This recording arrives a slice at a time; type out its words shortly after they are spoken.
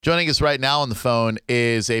Joining us right now on the phone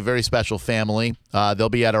is a very special family. They'll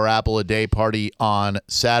be at our Apple a Day party on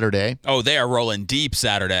Saturday. Oh, they are rolling deep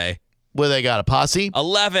Saturday. Well, they got a posse?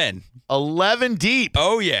 11. 11 deep.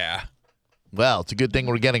 Oh, yeah. Well, it's a good thing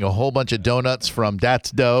we're getting a whole bunch of donuts from That's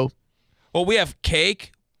Dough. Well, we have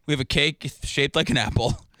cake. We have a cake shaped like an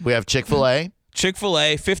apple. We have Chick-fil-A.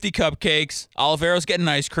 Chick-fil-A, 50 cupcakes. Olivero's getting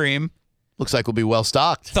ice cream. Looks like we'll be well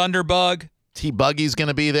stocked. Thunderbug. T-Buggy's going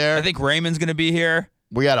to be there. I think Raymond's going to be here.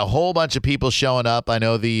 We got a whole bunch of people showing up. I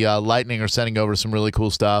know the Lightning are sending over some really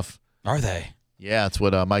cool stuff. Are they? Yeah, that's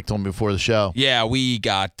what Mike told me before the show. Yeah, we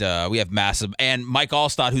have massive. And Mike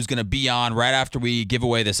Allstott, who's going to be on right after we give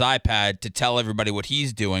away this iPad to tell everybody what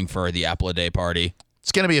he's doing for the Apple a Day party.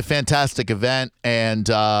 It's going to be a fantastic event, and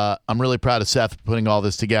I'm really proud of Seth for putting all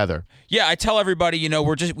this together. Yeah, I tell everybody, we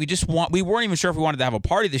weren't even sure if we wanted to have a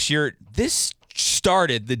party this year. This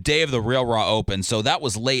started the day of the Real Raw Open, so that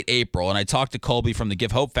was late April, and I talked to Colby from the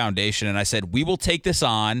Give Hope Foundation, and I said, we will take this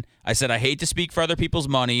on. I said, I hate to speak for other people's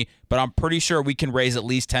money, but I'm pretty sure we can raise at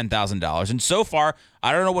least $10,000. And so far,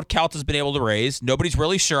 I don't know what Kelt has been able to raise. Nobody's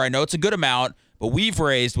really sure. I know it's a good amount, but we've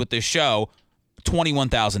raised with this show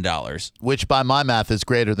 $21,000. Which, by my math, is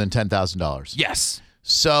greater than $10,000. Yes.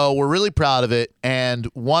 So we're really proud of it, and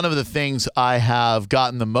one of the things I have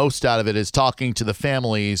gotten the most out of it is talking to the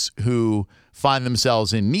families who find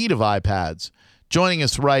themselves in need of iPads. Joining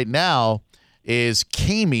us right now is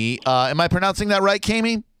Kaylie. Am I pronouncing that right,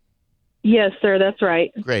 Kaylie? Yes, sir, that's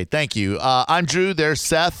right. Great, thank you. I'm Drew, there's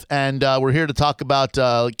Seth, and we're here to talk about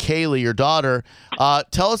Kaylie, your daughter.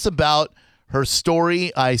 Tell us about her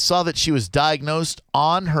story. I saw that she was diagnosed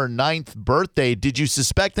on her 9th birthday. Did you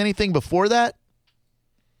suspect anything before that?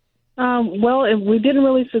 Well, we didn't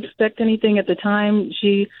really suspect anything at the time.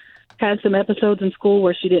 She had some episodes in school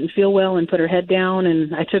where she didn't feel well and put her head down,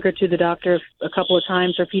 and I took her to the doctor a couple of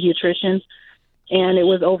times, her pediatrician, and it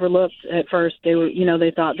was overlooked at first. They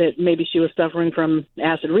thought that maybe she was suffering from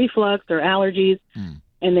acid reflux or allergies,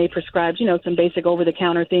 and they prescribed, some basic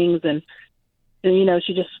over-the-counter things, and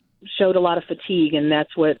she just showed a lot of fatigue, and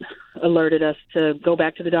that's what alerted us to go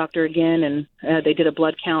back to the doctor again, and they did a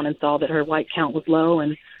blood count and saw that her white count was low,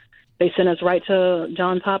 and they sent us right to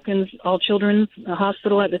Johns Hopkins All Children's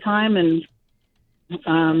Hospital at the time, and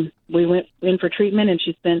we went in for treatment, and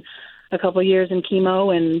she spent a couple of years in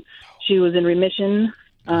chemo, and she was in remission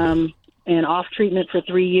and off treatment for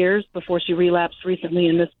 3 years before she relapsed recently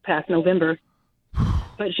in this past November.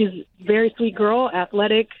 But she's a very sweet girl,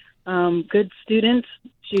 athletic, good student.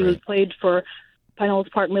 She was played for Pinellas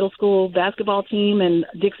Park Middle School basketball team and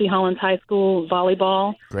Dixie Hollins High School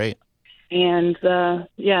volleyball. Great. And,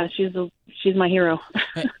 she's my hero.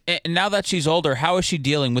 And now that she's older, how is she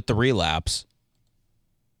dealing with the relapse?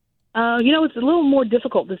 It's a little more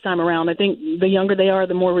difficult this time around. I think the younger they are,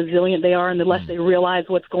 the more resilient they are, and the less they realize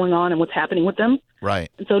what's going on and what's happening with them. Right.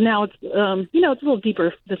 And so now it's, it's a little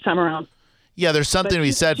deeper this time around. Yeah, there's something to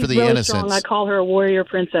be said for the really innocence. Strong. I call her a warrior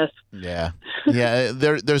princess. Yeah.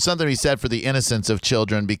 There's something to be said for the innocence of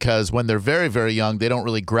children, because when they're very, very young, they don't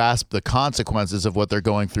really grasp the consequences of what they're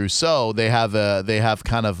going through. So they have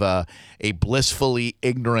kind of a blissfully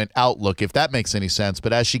ignorant outlook, if that makes any sense.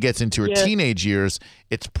 But as she gets into her teenage years,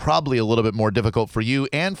 it's probably a little bit more difficult for you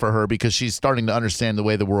and for her, because she's starting to understand the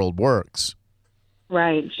way the world works.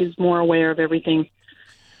 Right. She's more aware of everything.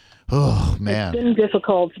 Oh, man. It's been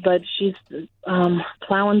difficult, but she's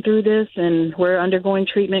plowing through this, and we're undergoing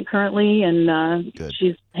treatment currently, and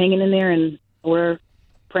she's hanging in there, and we're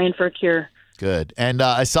praying for a cure. Good. And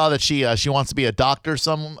I saw that she wants to be a doctor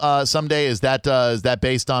someday. Is that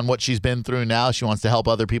based on what she's been through now? She wants to help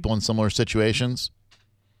other people in similar situations?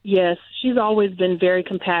 Yes. She's always been very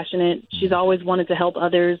compassionate. She's always wanted to help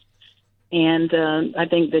others, and I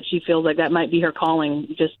think that she feels like that might be her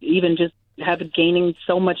calling, just gaining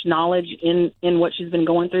so much knowledge in what she's been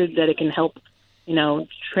going through that it can help,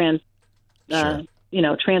 transfer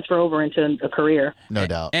over into a career. No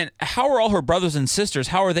doubt. And how are all her brothers and sisters?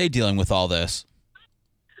 How are they dealing with all this?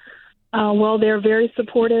 Well, they're very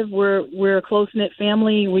supportive. We're a close-knit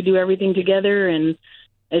family. We do everything together, and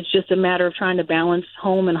it's just a matter of trying to balance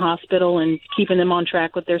home and hospital and keeping them on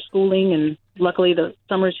track with their schooling. And luckily, the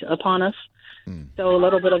summer's upon us, so a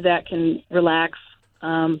little bit of that can relax.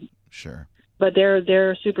 Sure. But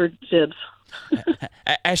they're super sibs.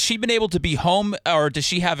 Has she been able to be home, or does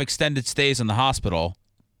she have extended stays in the hospital?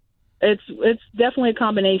 It's definitely a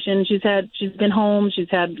combination. She's been home.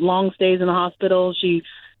 She's had long stays in the hospital.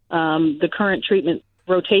 The current treatment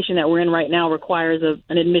rotation that we're in right now requires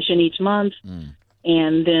an admission each month,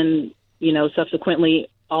 and then subsequently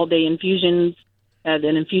all-day infusions at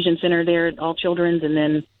an infusion center there at All Children's, and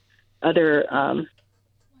then other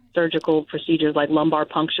surgical procedures like lumbar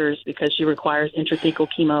punctures because she requires intrathecal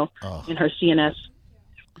chemo in her CNS.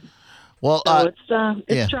 Well, So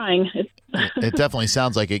it's trying. It definitely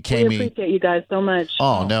sounds like it, We Kaylie. appreciate you guys so much.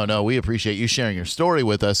 Oh, no. We appreciate you sharing your story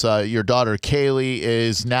with us. Your daughter, Kaylie,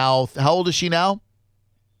 is now, how old is she now?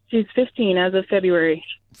 She's 15 as of February.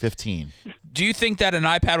 15. Do you think that an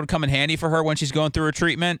iPad would come in handy for her when she's going through her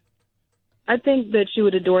treatment? I think that she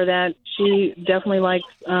would adore that. She definitely likes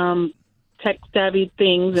tech-savvy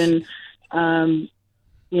things, and,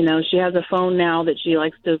 she has a phone now that she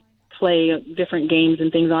likes to play different games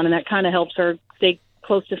and things on, and that kind of helps her stay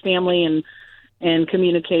close to family and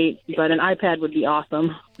communicate. But an iPad would be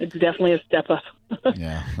awesome. It's definitely a step up.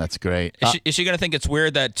 Yeah, that's great. Is she going to think it's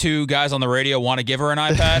weird that two guys on the radio want to give her an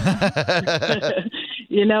iPad?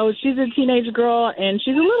 She's a teenage girl, and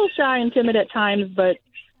she's a little shy and timid at times, but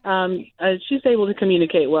she's able to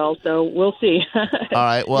communicate well, so we'll see. All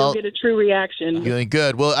right, well, you'll get a true reaction. Feeling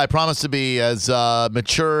good. Well, I promise to be as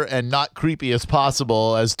mature and not creepy as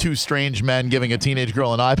possible as two strange men giving a teenage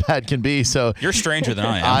girl an iPad can be. So you're stranger than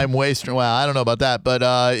I am. I'm way strange. Well, I don't know about that, but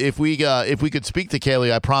if we could speak to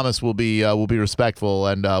Kaylie, I promise we'll be respectful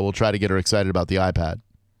and we'll try to get her excited about the iPad.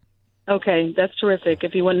 Okay, that's terrific.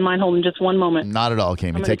 If you wouldn't mind holding just one moment. Not at all,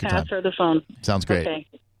 Kaylie. I'm Take your time. pass her the phone. Sounds great. Okay.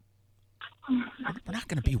 We're not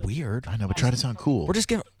going to be weird. I know, but try to sound cool. We're just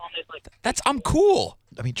going to... I'm cool.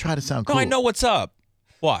 I mean, try to sound cool. No, I know what's up.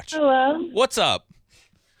 Watch. Hello. What's up?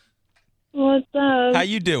 What's up? How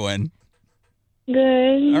you doing?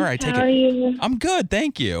 Good. All right, take How it. are you? I'm good,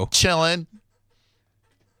 thank you. Chilling.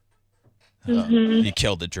 You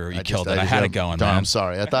killed it, Drew. You killed it. I had it going, man. I'm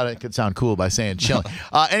sorry. I thought it could sound cool by saying chilling.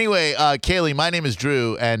 Anyway, Kaylie, my name is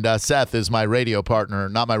Drew, and Seth is my radio partner.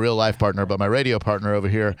 Not my real life partner, but my radio partner over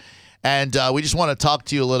here. And we just want to talk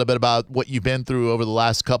to you a little bit about what you've been through over the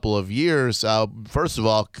last couple of years. First of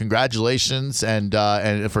all, congratulations and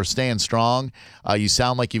for staying strong. You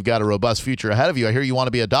sound like you've got a robust future ahead of you. I hear you want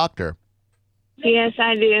to be a doctor. Yes,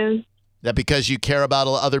 I do. That because you care about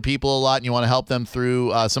other people a lot and you want to help them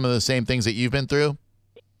through some of the same things that you've been through?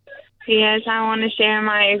 Yes, I want to share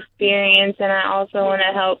my experience, and I also want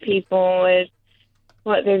to help people with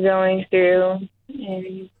what they're going through.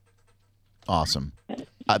 And Awesome.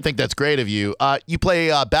 I think that's great of you. You play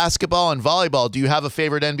basketball and volleyball. Do you have a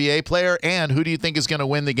favorite NBA player? And who do you think is going to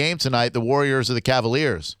win the game tonight, the Warriors or the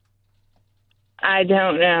Cavaliers? I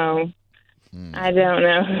don't know. I don't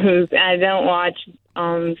know. I don't watch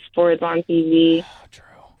sports on TV. Oh, Drew.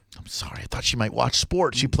 I'm sorry. I thought she might watch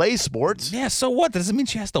sports. She plays sports. Yeah, so what? That doesn't mean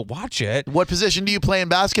she has to watch it. What position do you play in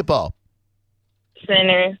basketball?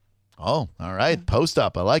 Center. Oh, all right. Post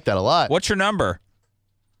up. I like that a lot. What's your number?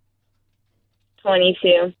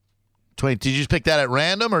 22. 20. Did you just pick that at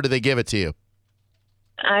random or did they give it to you?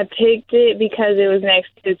 I picked it because it was next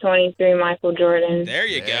to 23 Michael Jordan. There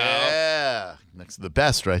you go. Yeah. Next to the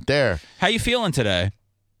best right there. How you feeling today?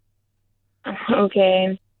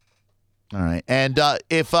 Okay. All right. And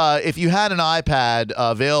if you had an iPad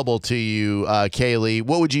available to you, Kaylie,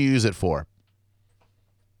 what would you use it for?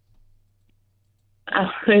 I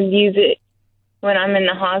would use it when I'm in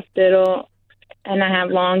the hospital and I have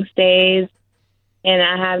long stays and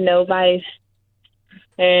I have nobody.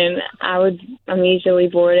 And I'm usually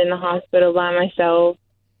bored in the hospital by myself.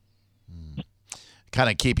 Kind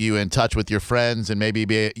of keep you in touch with your friends and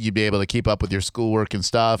maybe you'd be able to keep up with your schoolwork and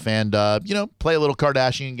stuff and, play a little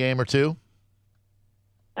Kardashian game or two.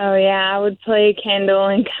 Oh, yeah, I would play Kendall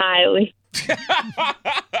and Kaylie.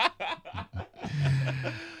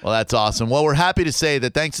 Well, that's awesome. Well, we're happy to say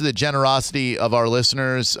that thanks to the generosity of our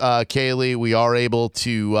listeners, Kaylie, we are able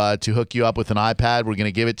to hook you up with an iPad. We're going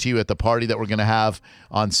to give it to you at the party that we're going to have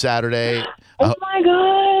on Saturday. Oh, my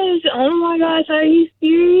gosh. Oh, my gosh. Are you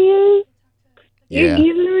serious? Yeah.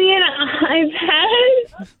 You're giving me an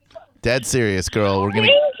iPad? Dead serious, girl. We're going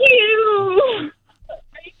to. Thank you.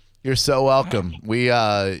 You're so welcome. We,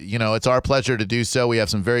 it's our pleasure to do so. We have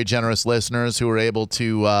some very generous listeners who are able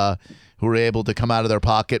to come out of their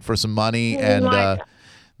pocket for some money, and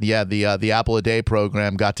the Apple a Day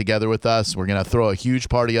program got together with us. We're gonna throw a huge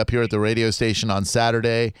party up here at the radio station on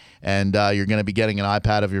Saturday, and you're gonna be getting an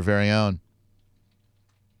iPad of your very own.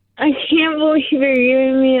 I can't believe you're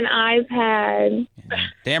giving me an iPad.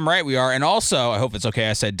 Damn right we are. And also, I hope it's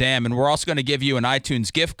okay I said damn, and we're also going to give you an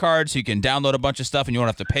iTunes gift card so you can download a bunch of stuff and you won't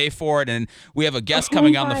have to pay for it. And we have a guest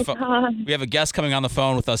coming on the phone. We have a guest coming on the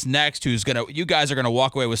phone with us next you guys are going to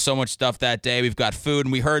walk away with so much stuff that day. We've got food,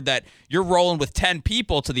 and we heard that you're rolling with 10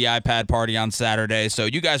 people to the iPad party on Saturday, so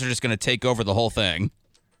you guys are just going to take over the whole thing.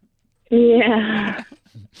 Yeah.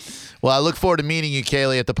 Well, I look forward to meeting you,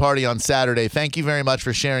 Kaylie, at the party on Saturday. Thank you very much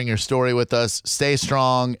for sharing your story with us. Stay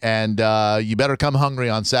strong, and you better come hungry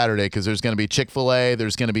on Saturday because there's going to be Chick-fil-A,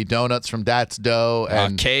 there's going to be donuts from Dat's Dough,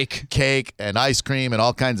 and cake and ice cream and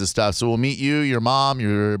all kinds of stuff. So we'll meet you, your mom,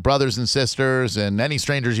 your brothers and sisters, and any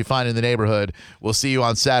strangers you find in the neighborhood. We'll see you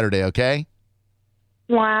on Saturday, okay?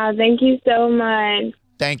 Wow, thank you so much.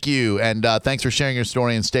 Thank you, and thanks for sharing your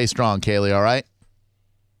story, and stay strong, Kaylie, all right?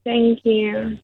 Thank you.